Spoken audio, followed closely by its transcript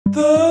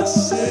The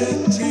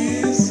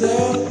city's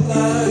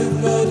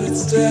alive, but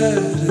it's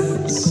dead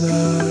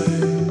inside.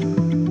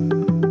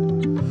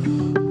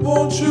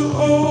 Won't you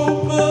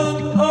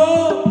open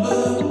up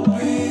and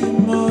be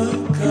my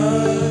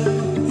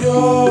guide?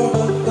 You're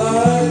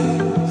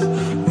alive,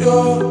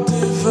 you're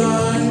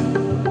divine.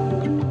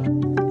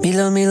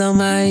 Milyo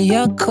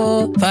mayako,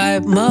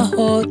 Vibe Ma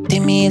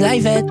Timlai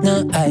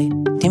vetna, aaye.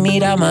 Timi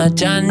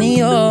jani,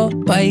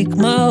 Vibe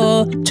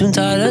Ma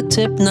Juna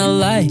tipna,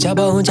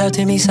 Jaba hunchhau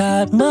Timi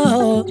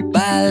satma,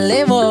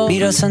 Baalai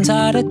Mero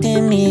sansar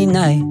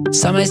Timlai.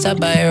 Samaye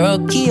sabai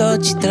rokiyo,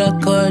 Chitra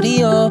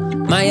koryo,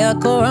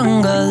 mayako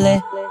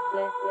ranga.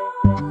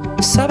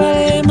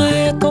 Sabai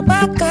mayako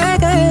backa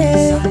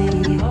Gaye.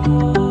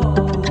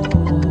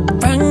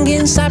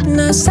 Rangin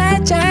satma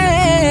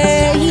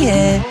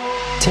Sayi.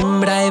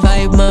 Timlai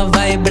Vibe Ma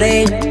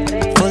Vibrate.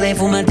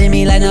 Fuma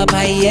Timlai na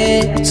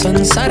aaye.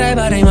 Sansar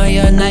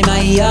maya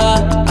maya.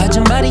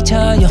 Ajambari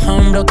cha yo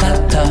humro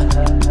kata.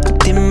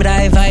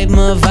 Timlai Vibe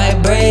Ma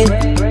Vibrate.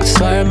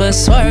 Swar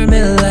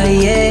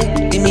milaye.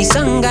 Timi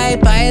sangai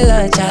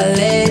paila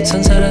chale.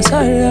 Sansar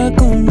sara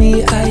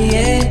kumi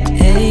aaye.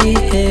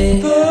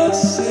 The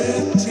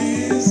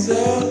city's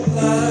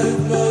alive,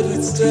 but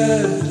it's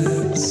dead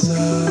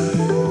inside.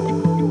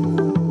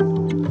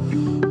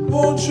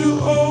 Won't you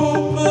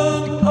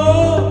open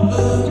up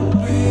and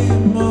be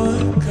my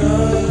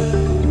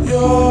guide?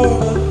 You're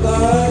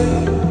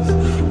alive,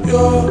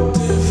 you're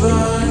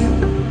divine.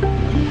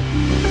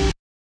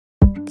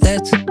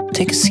 Let's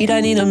take a seat,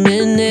 I need a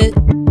minute.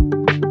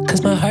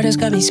 Cause my heart has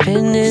got me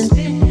spinning.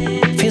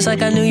 Feels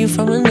like I knew you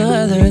from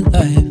another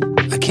life.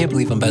 I can't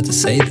believe I'm about to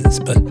say this,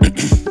 but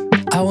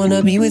I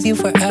wanna be with you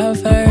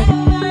forever.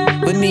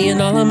 With me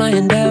in all of my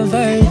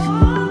endeavors.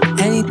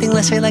 Anything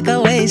less feel like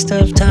a waste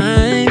of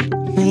time.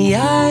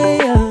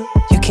 Yeah.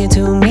 You can't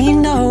do me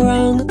no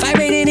wrong.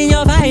 Vibrating in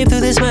your vibe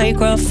through this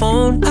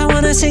microphone. I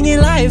wanna sing it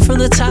live from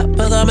the top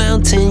of the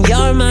mountain.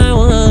 You're my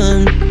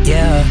one.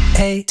 Yeah,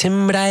 hey.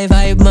 Timlai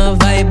Vibe Ma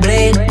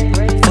Vibrate.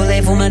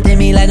 Fuma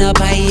Timlai na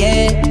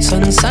aaye.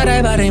 Sansar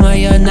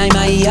maya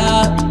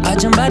maya.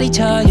 Ajambari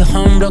cha yo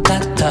humro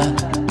kata.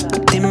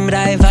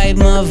 Timlai Vibe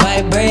Ma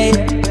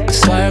Vibrate.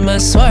 Swar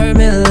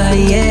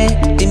milaye.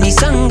 Timi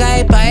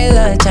sangai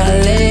paila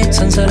chale.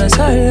 Sansar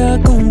sara